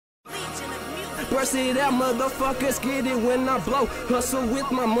Burst it out, motherfuckers, get it when I blow. Hustle with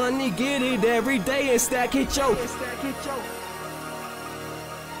my money, get it every day and stack it, yo.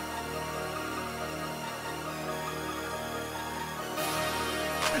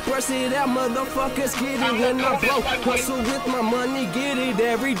 Burst it out, motherfuckers, get it when I blow. Hustle with my money, get it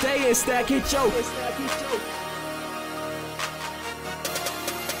every day and stack it, yo.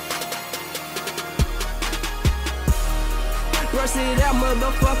 Burst it out,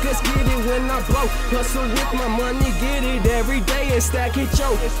 motherfuckers, get it when I blow. Hustle with my money, get it every day and stack it,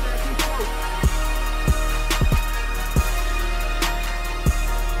 yo.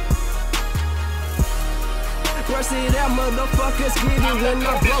 Burst it out, motherfuckers, get it when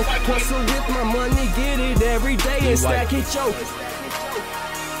I blow. Hustle with my money, get it every day and stack it, yo.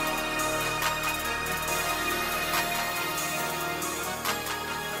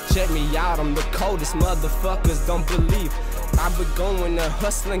 Check me out, I'm the coldest, motherfuckers don't believe. I've been going and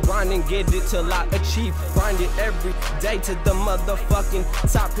hustling, grinding, get it till I achieve. Grind it every day to the motherfucking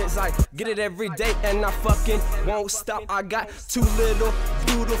top. It's like, get it every day and I fucking won't stop. I got 2 little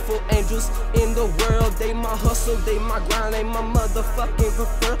beautiful angels in the world. They my hustle, they my grind, they my motherfucking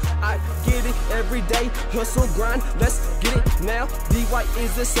prefer. I get it every day, hustle, grind, let's get it now. D-Whight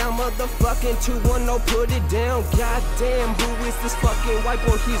is the sound, motherfucking 210, put it down. Goddamn, who is this fucking white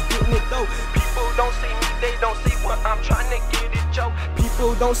boy? He's getting it though. People don't see me, they don't see what I'm trying to get it, yo.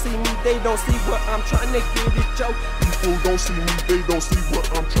 People don't see me, they don't see what I'm trying to get it, yo. People don't see me, they don't see what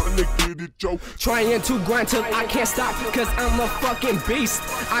I'm trying to get it, yo. Trying to grind till I can't stop, cause I'm a fucking beast.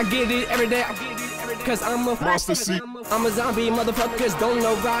 I get it every day, cause I'm a monster seat. I'm a zombie, motherfuckers don't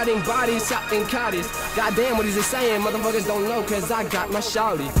know, riding bodies, shot in cottage. Goddamn, what is it saying? Motherfuckers don't know, cause I got my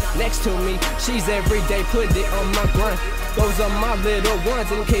shawty next to me. She's every day, put it on my grind. Those are my little ones,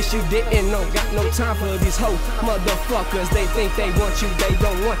 in case you didn't know. Got no time for these hoes, motherfuckers. They think they want you, they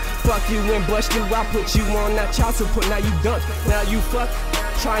don't want. Fuck you and bust you, I put you on that child support. Now you done, now you fuck.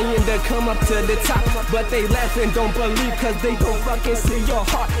 Trying to come up to the top, but they laugh and don't believe, cause they don't fucking see your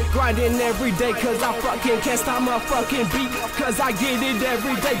heart. Grinding every day, cause I fucking can't stop my fucking beat, cause I get it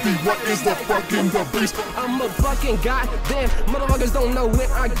every day. D-Whight is the fucking the beast. I'm a fucking goddamn, motherfuckers don't know when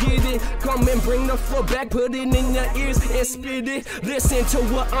I get it. Come and bring the floor back, put it in your ears and spit it. Listen to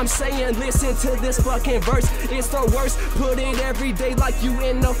what I'm saying, listen to this fucking verse. It's the worst, put it every day like you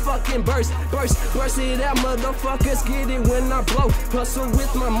in the fucking burst. Burst it out, motherfuckers, get it when I blow. Hustle with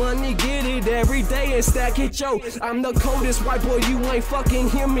my money, get it every day and stack it, yo. I'm the coldest white boy, you ain't fucking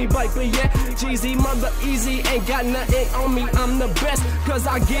hear me bite, but yeah, Jeezy, mother easy, ain't got nothing on me. I'm the best, cause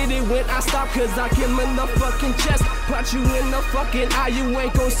I get it when I stop, cause I kill in the fucking chest. Punch you in the fucking eye, you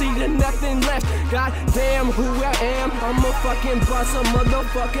ain't gon' see the nothing left. Goddamn who I am, I'm a fucking boss, a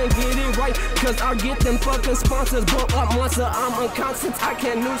motherfucking get it right, cause I get them fucking sponsors. Blow up monster, I'm unconscious, I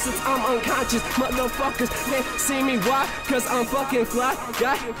can't nuisance, I'm unconscious. Motherfuckers can't see me, why? Cause I'm fucking fly.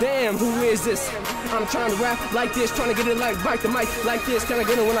 God damn, who is this? I'm trying to rap like this, trying to get it like bite the mic like this. Can I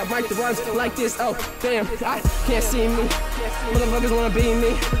get it when I write the rhymes like this? Oh, damn, I can't see me. Motherfuckers wanna be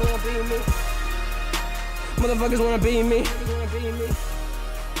me. Motherfuckers wanna be me.